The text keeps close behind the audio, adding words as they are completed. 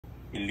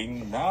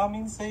Hiling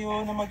namin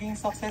sa'yo na maging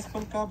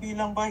successful ka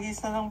bilang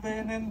bahisa ng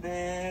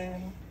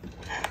Benenden.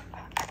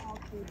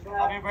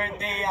 Happy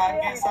birthday,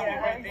 Agnes! Happy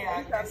birthday,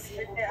 Agnes!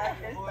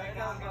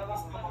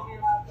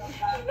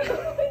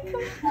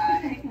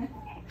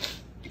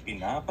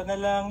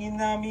 Ipinapanalangin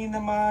namin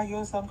na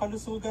maayos ang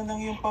kalusugan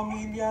ng iyong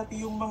pamilya at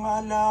iyong mga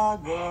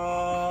alaga.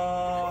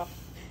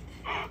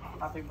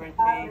 Happy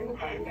birthday,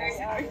 Agnes!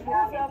 Happy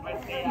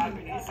birthday,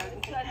 Agnes!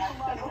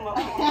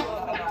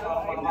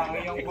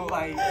 Mga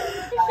buhay.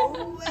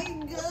 Oh my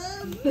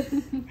God!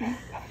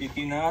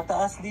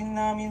 Itinataas din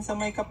namin sa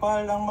may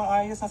kapal ang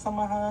maayos na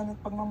samahan at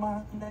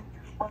pagmamahal ng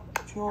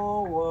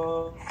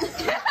pag-jowa.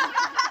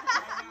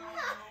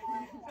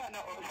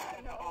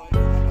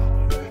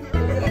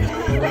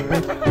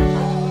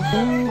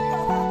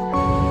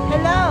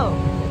 Hello!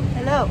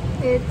 Hello!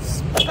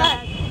 It's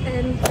Pat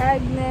and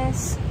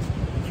Agnes.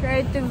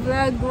 Try to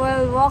vlog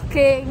while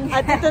walking.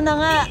 At ito na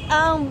nga,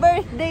 ang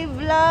birthday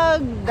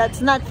vlog.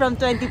 That's not from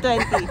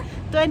 2020.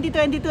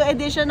 2022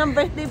 edition ng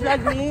birthday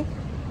vlog ni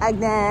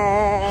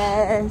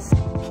Agnes.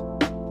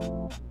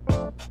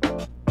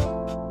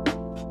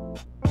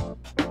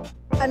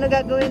 Ano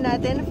gagawin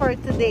natin for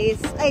today's,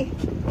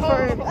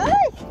 for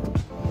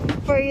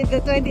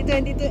the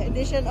 2022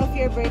 edition of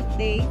your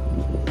birthday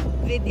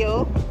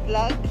video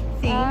vlog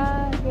thing?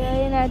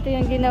 Gawin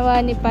natin yung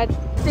ginawa ni Pat.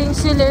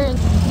 Things you learned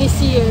this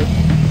year.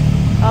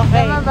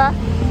 Okay. Tama ba?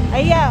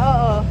 Ay, yeah,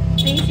 oo.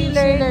 Things you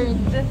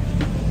learned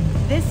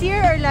this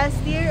year or last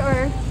year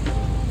or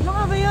ano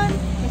nga ba yun?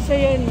 Basta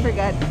yun.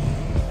 Forgot.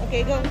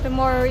 Okay, go.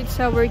 Tomorrow it's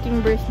a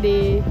working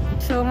birthday.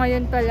 So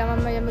ngayon pala,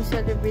 mamaya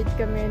mag-celebrate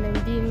kami ng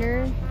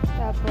dinner.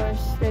 Tapos,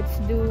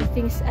 let's do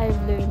things I've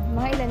learned.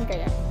 Mga ilan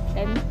kaya?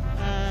 10?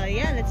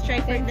 Yeah, let's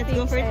try for, let's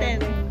go for 10.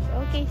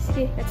 Okay,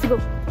 sige, let's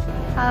go.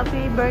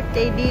 Happy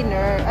birthday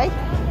dinner. Ay!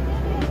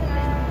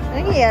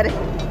 Ano nangyayari?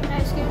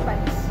 Ice cream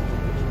pants.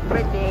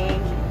 Birthday.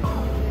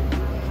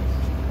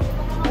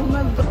 Oh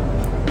my God.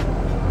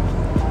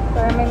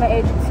 Para may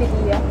ma-edit si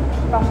Lia.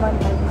 Pang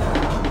montage.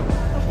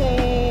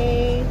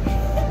 Okay.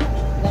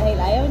 Dahil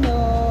ayaw nyo.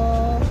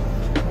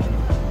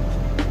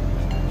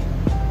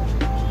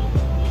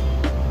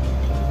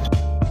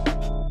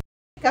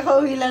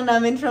 Kakauwi lang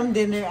namin from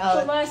dinner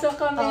out. Pumasok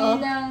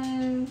kami ng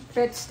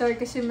pet store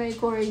kasi may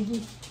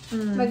corgi.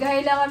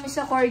 Mag-hi lang kami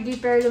sa corgi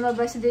pero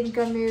lumabas din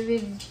kami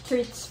with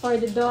treats for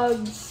the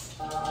dogs.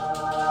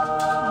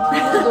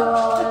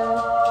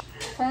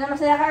 Sana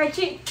masaya ka,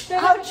 Archie!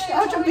 Ouch!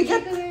 Ouch! Ang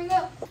bigat!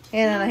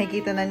 Ayan na,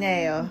 nakikita na niya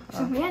eh. Oh.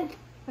 So, yan.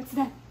 What's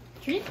that?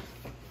 Treat?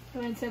 You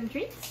want some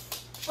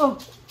treats?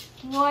 Oh!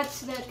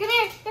 What's that? Come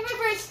here! Come here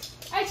first!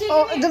 Archie,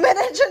 Oh, come here!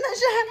 dumiretso na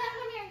siya!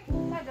 Come here!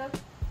 Cuddle.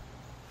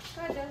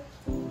 Cuddle.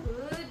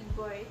 Good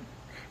boy.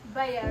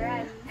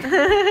 Bayaran.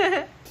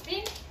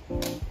 Spin.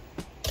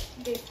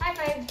 Okay. High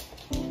five.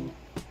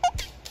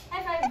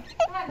 High five.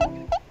 Come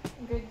on.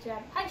 Good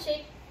job.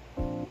 Handshake.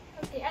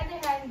 Okay, other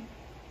hand.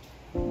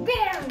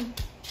 Bam!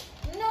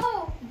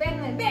 No!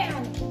 Bam! Bam!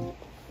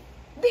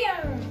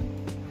 Bam!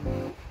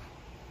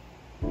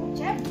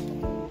 Jab.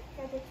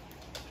 Got it.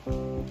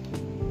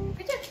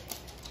 Good job.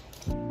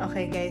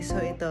 Okay guys, so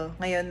ito,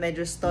 ngayon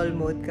medyo stall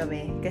mode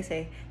kami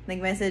kasi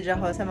nag-message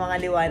ako sa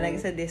mga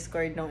liwanag sa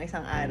Discord nung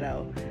isang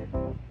araw.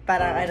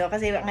 Parang ano,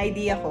 kasi ang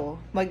idea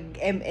ko,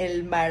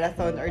 mag-ML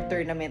marathon or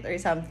tournament or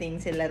something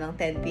sila ng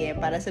 10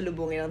 PM para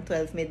salubungin ng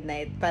 12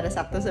 midnight para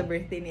sakto sa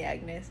birthday ni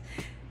Agnes.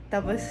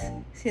 Tapos,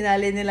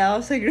 sinali nila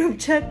ako sa group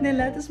chat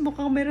nila. Tapos,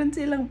 mukhang meron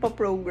silang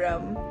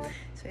pa-program.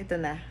 So,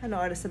 ito na. Ano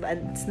oras na ba?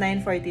 It's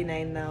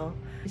 9:49 now.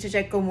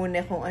 I-check ko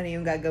muna kung ano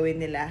yung gagawin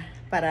nila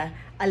para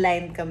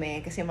align kami.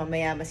 Kasi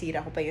mamaya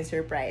masira ko pa yung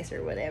surprise or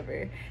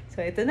whatever.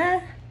 So, ito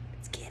na.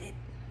 Let's get it.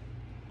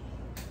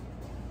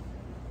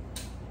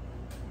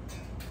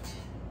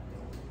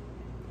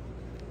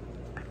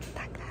 Ang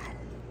tagal.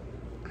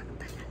 Ang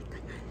tagal.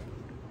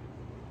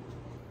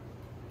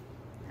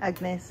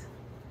 Agnes.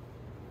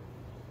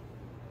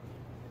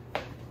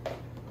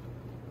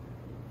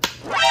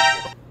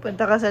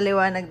 Punta ka sa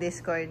liwanag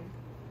Discord.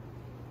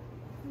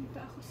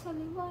 Punta ako sa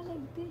liwanag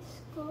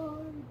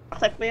Discord.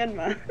 Accept mo yan,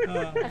 ma?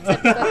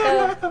 Accept ko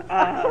to.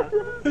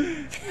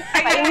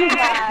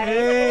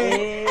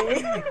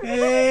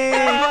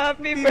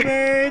 Happy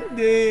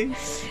birthday!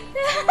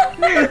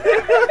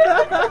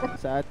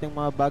 Sa ating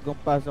mga bagong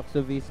pasok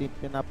sa VC,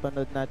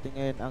 pinapanood natin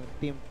ngayon ang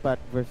Team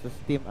Pat versus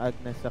Team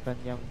Agnes sa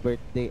kanyang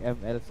birthday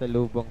ML sa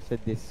lubong sa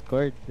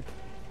Discord.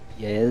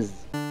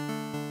 Yes.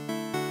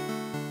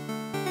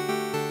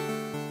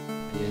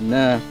 Yan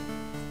na.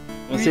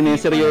 Kung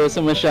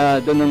siniseryoso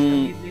masyado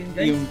ng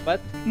Team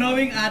Pat.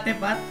 Knowing Ate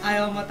Pat,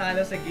 ayaw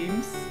matalo sa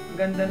games.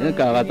 Ganda ng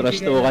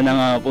Kakatrash to ka na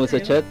nga po sa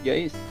chat,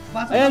 guys.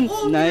 Ayan,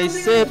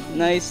 nice set,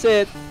 nice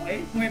set.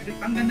 Okay,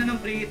 ang ganda ng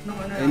pre-hit nung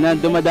ano. Ayun na,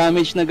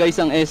 dumadamage na guys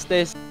ang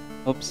Estes.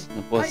 Oops, Ay,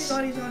 napos.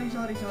 sorry.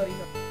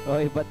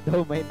 Oy, ba't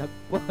daw may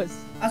nag-pause?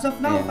 As of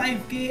now, Ayan.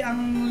 5K ang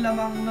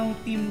lamang ng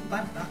Team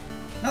Pat.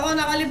 Nako,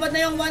 nakalipad na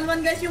yung 1-1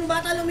 guys, yung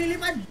bata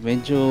lumilipad.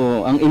 Medyo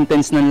ang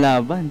intense ng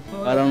laban.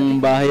 Parang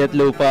bahay at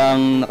lupa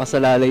ang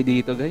nakasalalay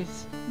dito,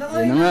 guys.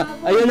 Ayun na nga,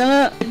 ayun na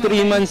nga.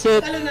 3-man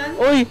set.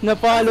 Uy,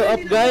 na-follow up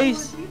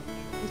guys.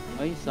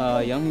 Ay,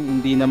 sayang.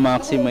 Hindi na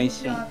maximize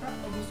yung...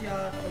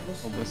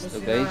 Ubus to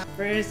guys.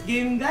 First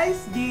game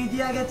guys, GG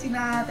agad si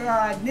Ate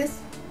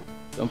Agnes.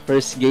 So,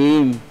 first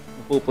game,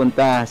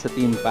 pupunta sa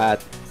Team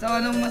Pat. So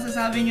anong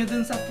masasabi nyo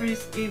dun sa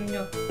first game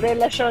nyo?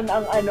 Relasyon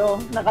ang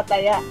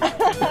nakataya.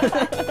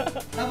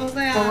 Tapos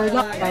na yan.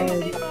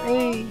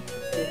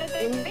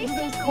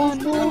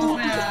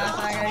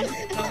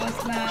 Tapos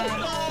na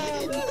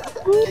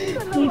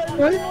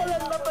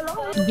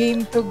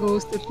Game to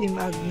goes to Team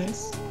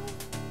Agnes.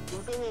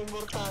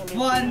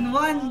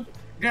 1-1.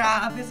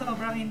 Grabe,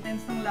 sobrang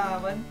intense ng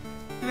laban.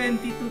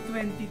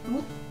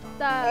 22-22.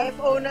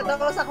 FO na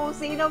to sa kung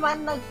sino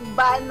man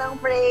nag-ban ng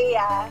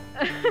Freya.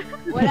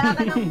 Wala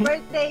ka ng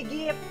birthday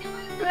gift.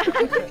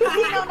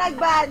 Sino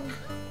nag-ban?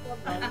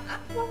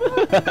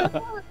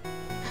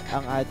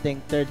 Ang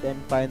ating third and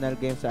final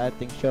game sa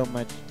ating show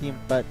match, Team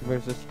Pat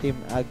versus Team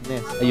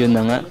Agnes. Ayun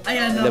na nga.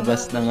 Ayan na.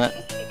 Labas na nga.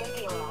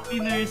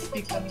 Winner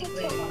stick ang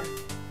player.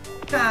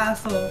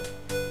 Kaso,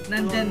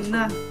 nandyan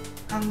na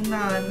ang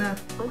nana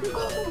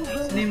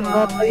ni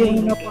Mama.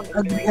 Yung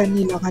napag-agrihan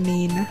nila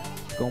kanina.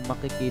 Kung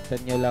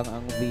makikita nyo lang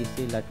ang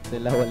VC lot,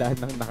 sila wala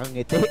nang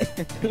nakangiti.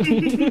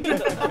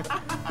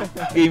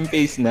 Game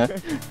face na.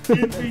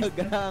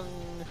 Hanggang...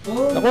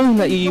 Ako,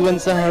 naiiwan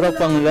sa harap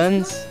ang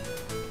Lance.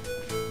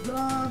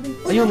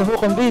 Ayun, nahook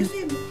ang Bill.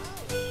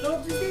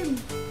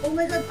 Oh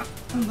my god!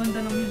 Ang ganda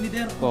ng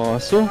leader.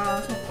 Kaso,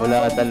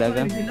 wala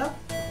talaga.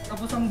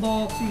 Tapos ang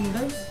boxing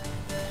guys.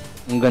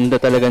 Ang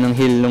ganda talaga ng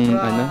heal nung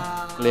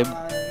clip.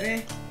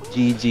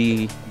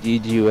 GG.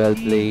 GG, well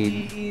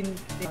played.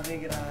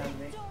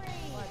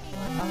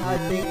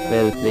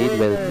 Well played,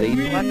 well played.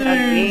 What a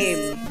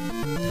game! 1,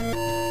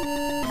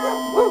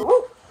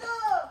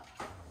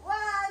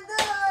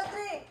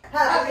 2, 3!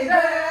 Happy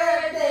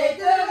birthday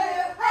to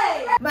you!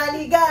 Hey!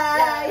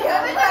 Maligaya!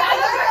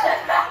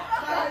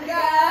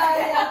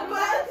 Maligaya!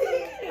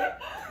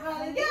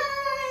 Maligaya!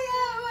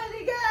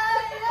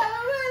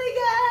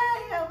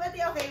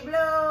 Okay,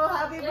 blow!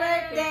 Happy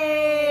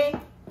birthday!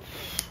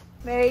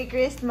 Merry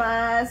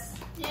Christmas!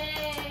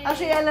 Yay!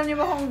 Actually, alam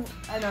niyo ba kung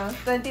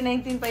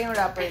 2019 pa yung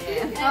rapper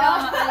niya?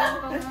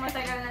 Alam kong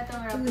matagal na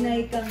itong rap.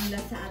 Tunay kang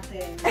sa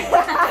atin.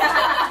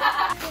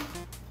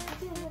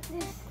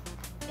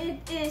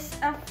 It is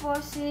a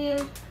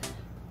fossil.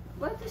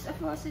 What is a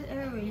fossil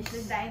airways?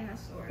 The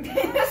dinosaur.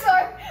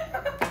 Dinosaur!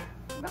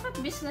 Bakit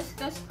business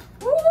class?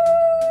 Woo!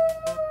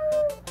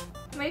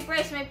 May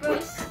price, may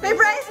price. May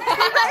prize!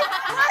 May prize!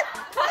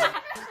 What?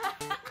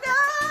 No!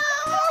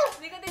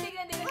 Hindi ko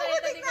titignan, hindi ko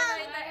nakita.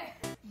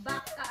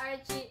 Back ka,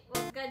 Archie.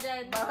 Huwag ka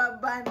dyan.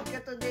 Mahaban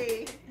ka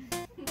today.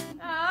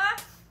 Ah?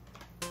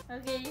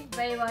 Okay,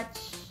 bye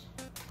watch.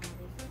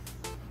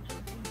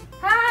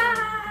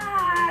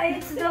 Hi!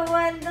 It's the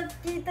one that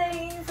kita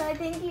inside.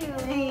 Thank you.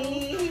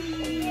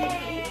 Yay!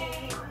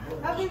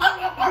 Happy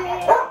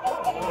birthday!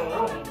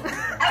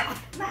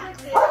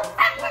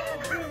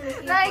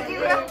 Nike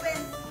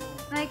reference.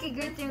 Nike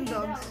greet yung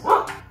dogs.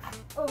 Oh.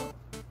 Oh.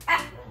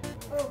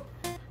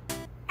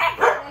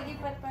 Nike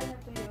pat pa na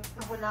tuyo.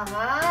 Ako na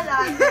nga,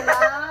 lahat na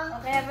lang.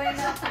 Okay, abay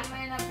natin.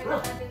 May napila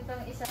natin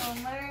itong isa. Oh,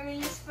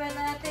 ma-release pa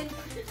natin.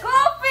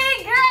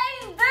 Coffee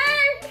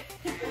grinder!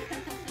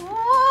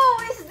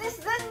 Oh, is this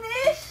the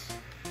niche?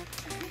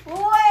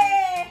 Uwe!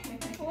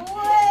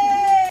 Uwe!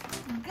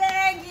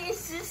 Gag,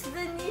 is this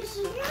the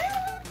niche?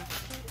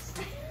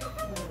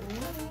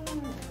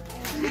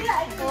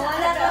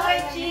 Wala ka,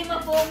 Archie.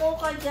 Mapomo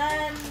ka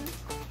dyan.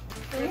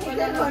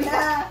 Tingnan mo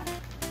na.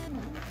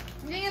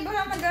 Hindi nga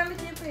ba magamit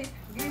niya pa eh.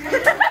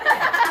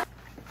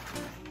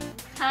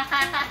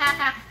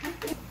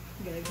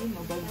 Gagi,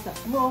 mabagsak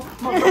mo.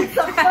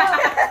 Mabagsak mo.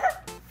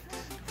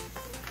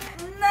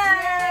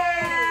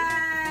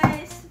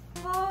 Nice!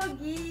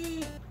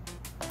 Pogi!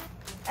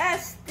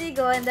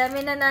 Astigo, ang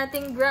dami na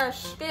nating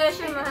brush. Kaya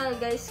siya mahal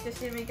guys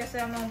kasi may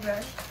kasamang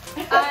brush.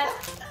 At,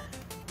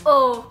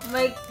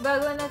 may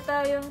bago na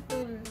tayong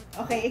tool.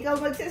 Okay, ikaw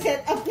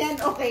magsiset up yan,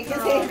 okay?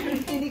 Kasi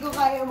hindi ko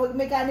kaya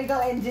mag-mechanical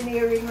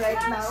engineering right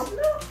now.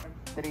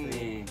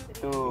 3,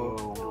 2,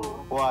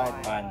 1.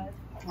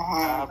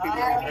 Happy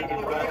birthday.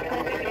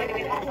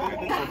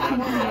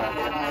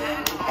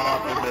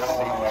 Happy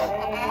birthday.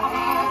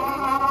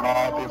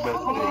 Happy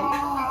birthday.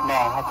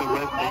 Happy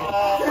birthday.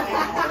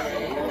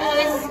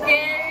 Oh,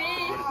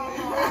 scary!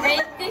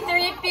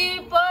 23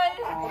 people!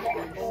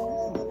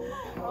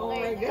 Oh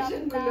my gosh,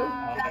 ang gulo.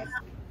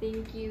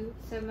 Thank you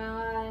sa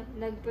mga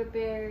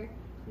nag-prepare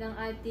ng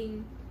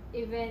ating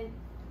event.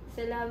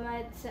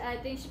 Salamat sa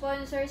ating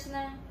sponsors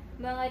ng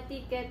mga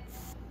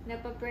tickets na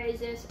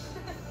pa-prizes.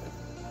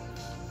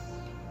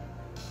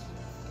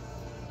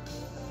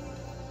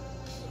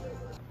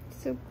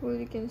 So cool,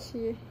 you can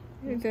see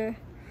the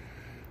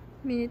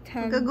minute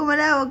hand. Huwag ka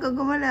gumalaw, huwag ka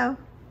gumalaw.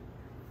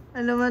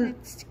 Alam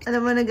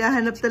mo,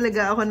 naghahanap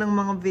talaga ako ng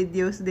mga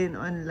videos din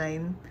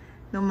online.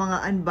 Ng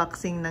mga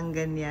unboxing ng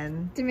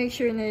ganyan. To make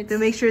sure na To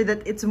make sure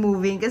that it's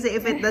moving. Kasi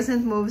if it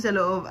doesn't move sa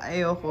loob,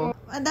 ayoko.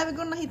 Ang dami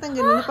kong nakitang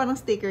ganun na parang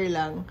sticker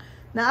lang.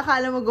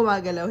 Nakakala mo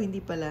gumagalaw,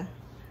 hindi pala.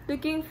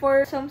 looking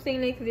for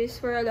something like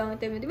this for a long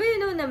time. Di ba, you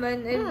know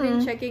naman, I've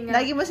been checking out.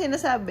 Lagi mo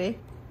sinasabi?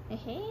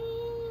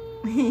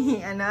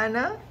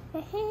 Ano?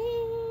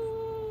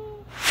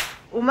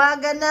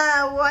 Umaga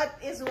na, what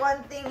is one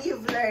thing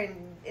you've learned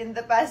in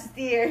the past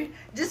year?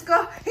 Diyos ko,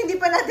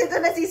 hindi pa natin ito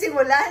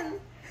nasisimulan.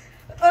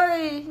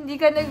 Oy, hindi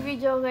ka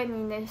nag-video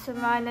kanina sa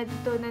mga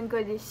natutunan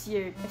ko this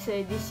year.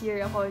 Kasi this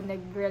year ako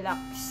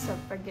nag-relax sa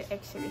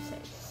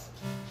pag-exercise.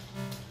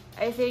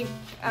 I think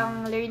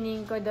ang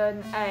learning ko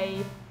doon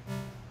ay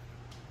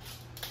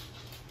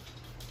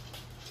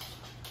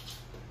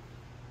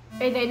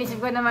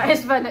nainisip ko na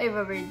maayos pa na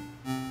iba word.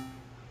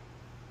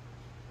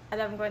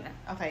 Alam ko na.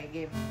 Okay,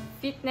 game.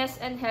 Fitness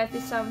and health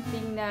is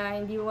something na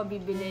hindi mo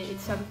mabibili.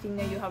 It's something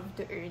na you have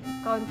to earn.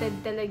 Counted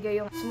talaga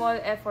yung small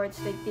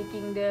efforts like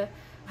taking the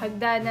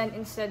hagdanan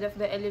instead of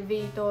the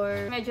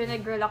elevator. Medyo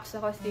nag-relax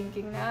ako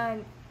thinking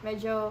na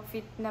medyo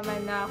fit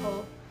naman na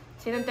ako.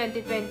 Kasi noong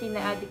 2020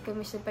 na addict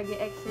kami sa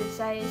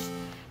pag-exercise.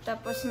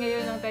 Tapos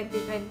ngayon ng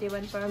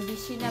 2021 parang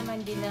busy naman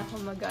din ako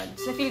mag-add.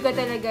 So feel ko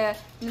talaga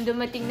nung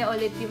dumating na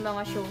ulit yung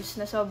mga shows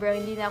na sobrang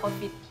hindi na ako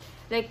fit.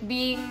 Like,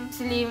 being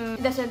slim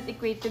doesn't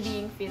equate to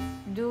being fit.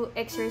 Do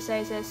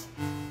exercises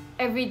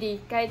every day.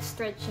 Kahit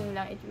stretching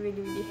lang, it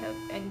really help.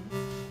 And,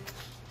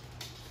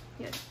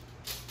 yun.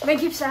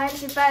 May gift sa akin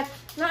si Pat.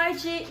 No,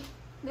 Archie,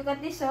 look at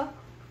this, oh.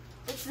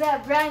 It's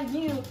the brand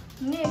new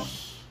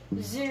Niche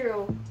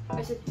Zero. Or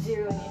is it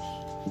Zero Niche?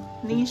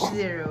 Niche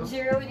Zero.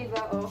 Zero, di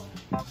ba, oh.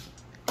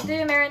 Ito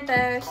yung meron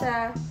tayo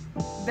sa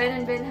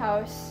Ben & Ben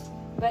house.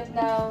 But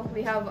now,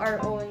 we have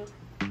our own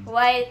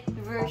white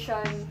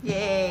version.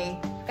 Yay!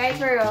 Kahit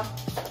pero,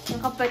 yung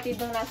kapatid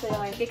nung nasa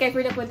lang ngayon. Kaya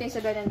pero napunta yung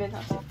sa Ben & Ben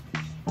house.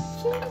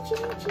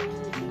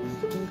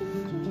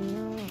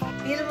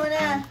 Feel mo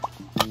na!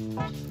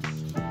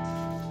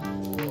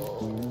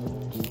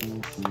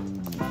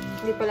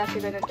 Hindi pala si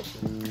ganun to siya.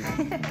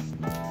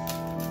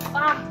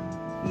 Ah!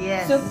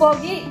 Yes! So,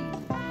 pogi!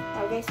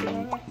 Oh guys,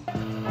 tingnan niya.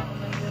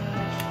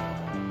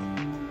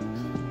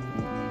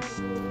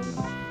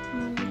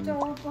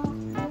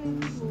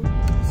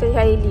 Say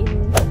hi,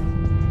 Lynn.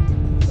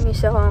 Yung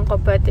isa kong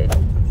kapatid.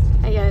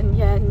 Ayan,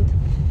 yan.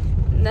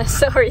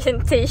 Nasa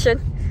orientation.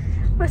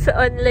 Sa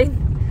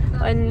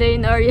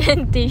online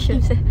orientation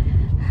sa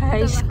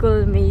high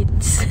school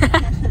mates.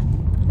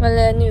 Well,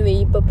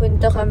 anyway,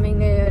 papunta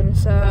kami ngayon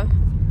sa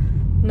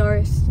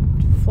North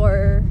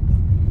for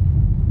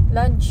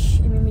lunch.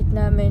 Imimit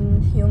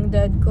namin yung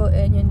dad ko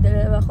and yung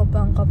dalawa ko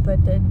pang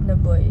kapatid na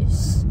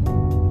boys.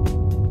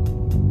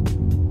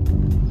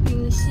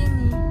 Butsin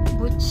eh.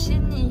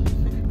 Butsin eh.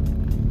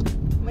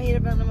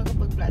 Mahirap lang naman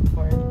kapag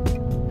platform.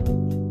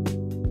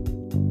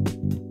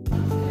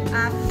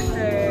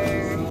 After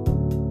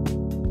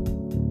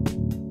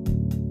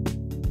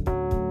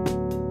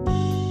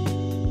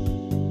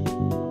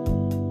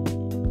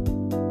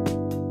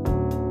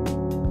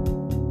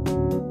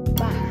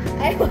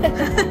Ay, wala.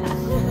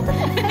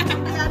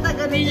 yata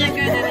ganun Hindi niya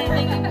ka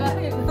narinig yung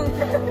bakit.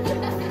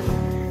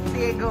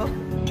 Sige, go.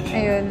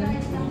 Ayun.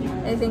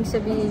 I think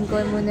sabihin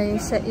ko muna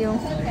yung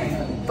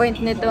point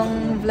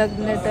nitong vlog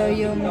na to,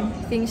 yung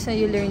things na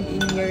you learned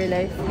in your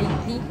life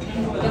lately.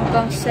 Yung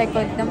pang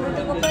second, number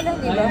 2 ka pa lang,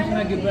 di ba?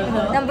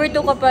 Number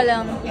 2 ka pa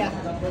lang.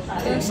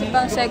 Yung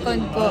pang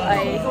second ko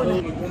ay,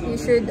 you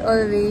should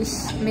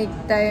always make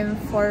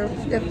time for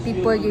the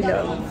people you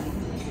love.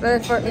 Well,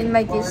 in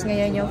my case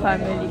ngayon, yung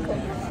family ko.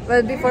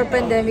 Well, before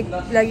pandemic,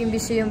 laging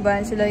busy yung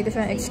band. So, lagi ko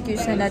siyang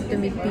excuse na not to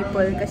meet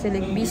people. Kasi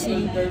like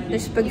busy.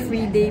 Tapos pag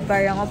free day,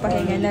 parang ako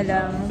pahinga na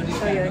lang.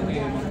 So, yun.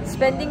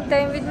 Spending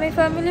time with my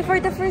family for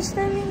the first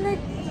time in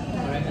like...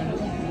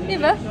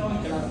 Diba?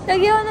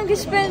 Lagi ako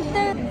nag-spend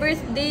na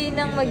birthday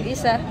ng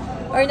mag-isa.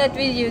 Or not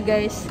with you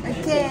guys.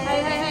 Okay. Hi,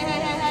 hi, hi, hi,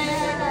 hi, hi,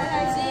 hi,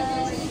 hi,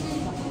 hi.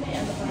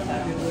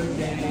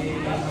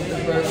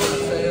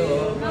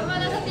 Mama,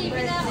 nasa TV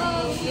na ako.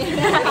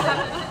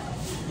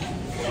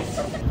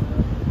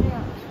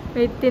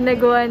 May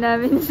tinagawa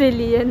namin si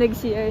Lia,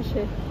 nag-CR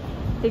siya.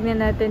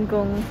 Tignan natin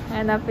kung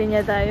hanapin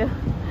niya tayo.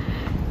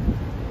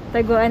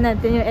 Taguan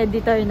natin yung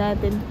editor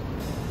natin.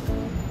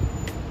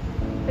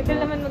 Tagal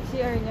naman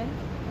mag-CR niya.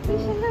 Hindi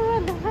siya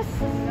naman.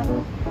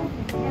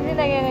 Hindi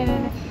na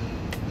ganyan.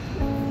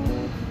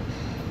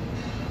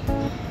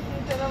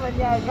 Ito naman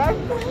yagan.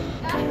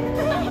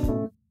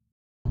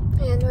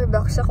 Ayan, we're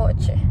back sa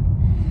kotse.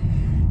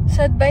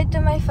 Said bye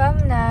to my fam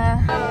na.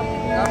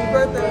 Happy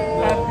birthday!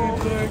 Happy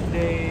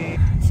birthday!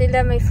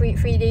 Sila may free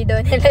day daw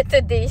nila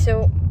today.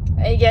 So,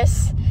 I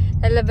guess,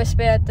 lalabas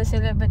pa yata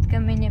sila. But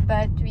kami ni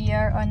Pat, we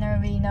are on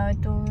our way now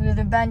to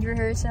the band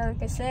rehearsal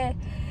kasi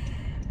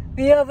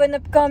we have an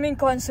upcoming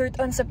concert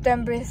on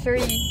September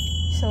 3.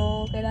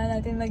 So,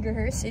 kailangan natin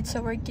mag-rehearse. It's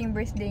a working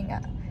birthday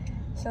nga.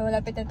 So,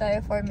 lapit na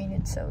tayo 4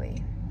 minutes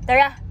away.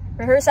 Tara!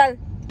 Rehearsal!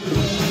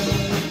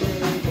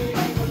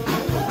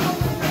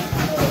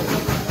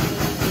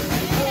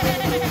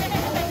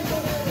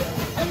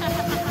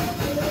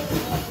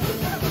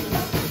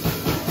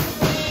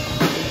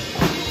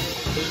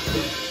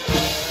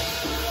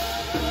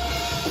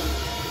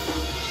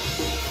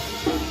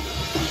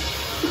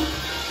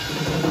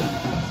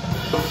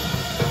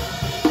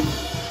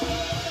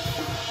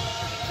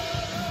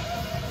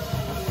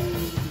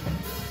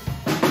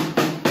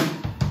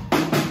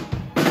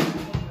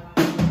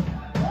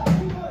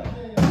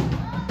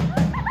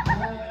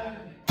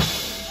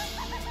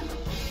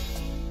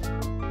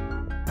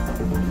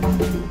 Good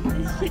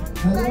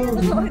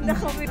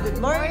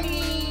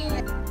morning!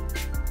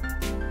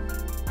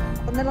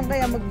 Ako na lang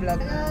kaya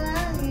mag-vlog.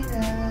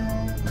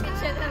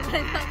 Siya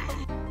naman ako.